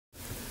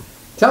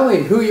Tell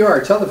me who you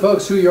are. Tell the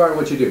folks who you are and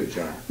what you do,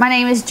 Joanna. My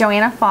name is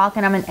Joanna Faulk,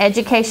 and I'm an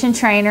education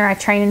trainer. I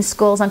train in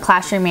schools on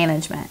classroom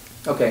management.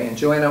 Okay, and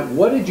Joanna,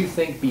 what did you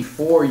think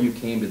before you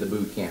came to the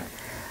boot camp?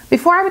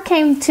 Before I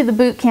came to the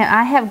boot camp,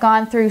 I have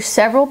gone through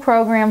several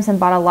programs and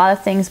bought a lot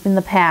of things in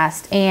the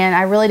past, and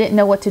I really didn't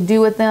know what to do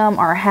with them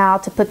or how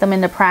to put them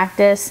into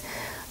practice.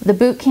 The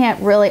boot camp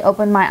really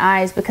opened my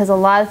eyes because a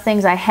lot of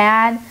things I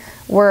had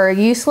were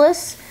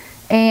useless,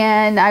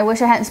 and I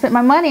wish I hadn't spent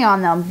my money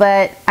on them.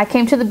 But I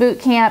came to the boot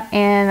camp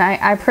and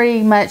I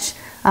pretty much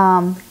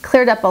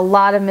cleared up a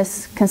lot of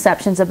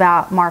misconceptions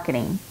about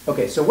marketing.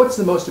 Okay, so what's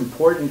the most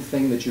important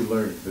thing that you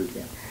learned at boot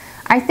camp?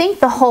 I think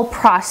the whole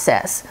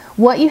process,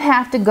 what you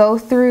have to go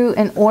through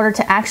in order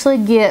to actually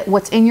get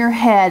what's in your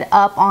head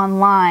up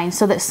online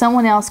so that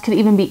someone else could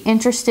even be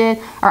interested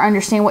or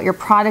understand what your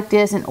product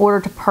is in order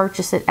to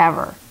purchase it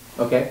ever.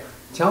 Okay,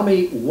 tell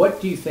me,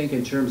 what do you think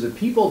in terms of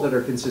people that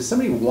are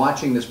somebody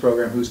watching this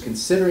program who's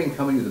considering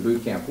coming to the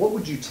boot camp, what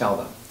would you tell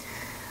them?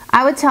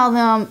 I would tell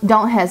them,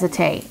 don't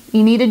hesitate.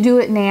 You need to do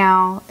it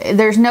now.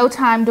 There's no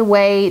time to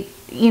wait.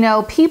 You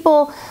know,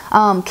 people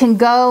can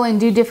go and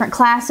do different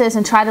classes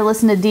and try to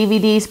listen to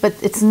DVDs, but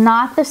it's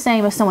not the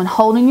same as someone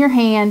holding your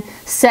hand,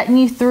 setting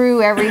you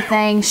through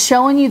everything,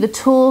 showing you the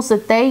tools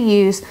that they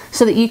use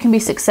so that you can be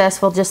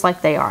successful just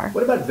like they are.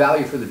 What about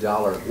value for the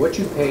dollar? What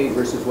you paid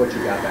versus what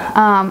you got back?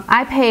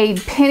 I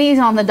paid pennies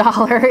on the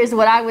dollar is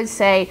what I would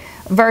say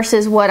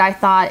versus what I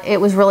thought it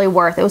was really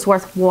worth. It was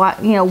worth,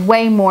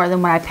 way more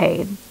than what I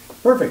paid.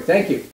 Perfect, thank you.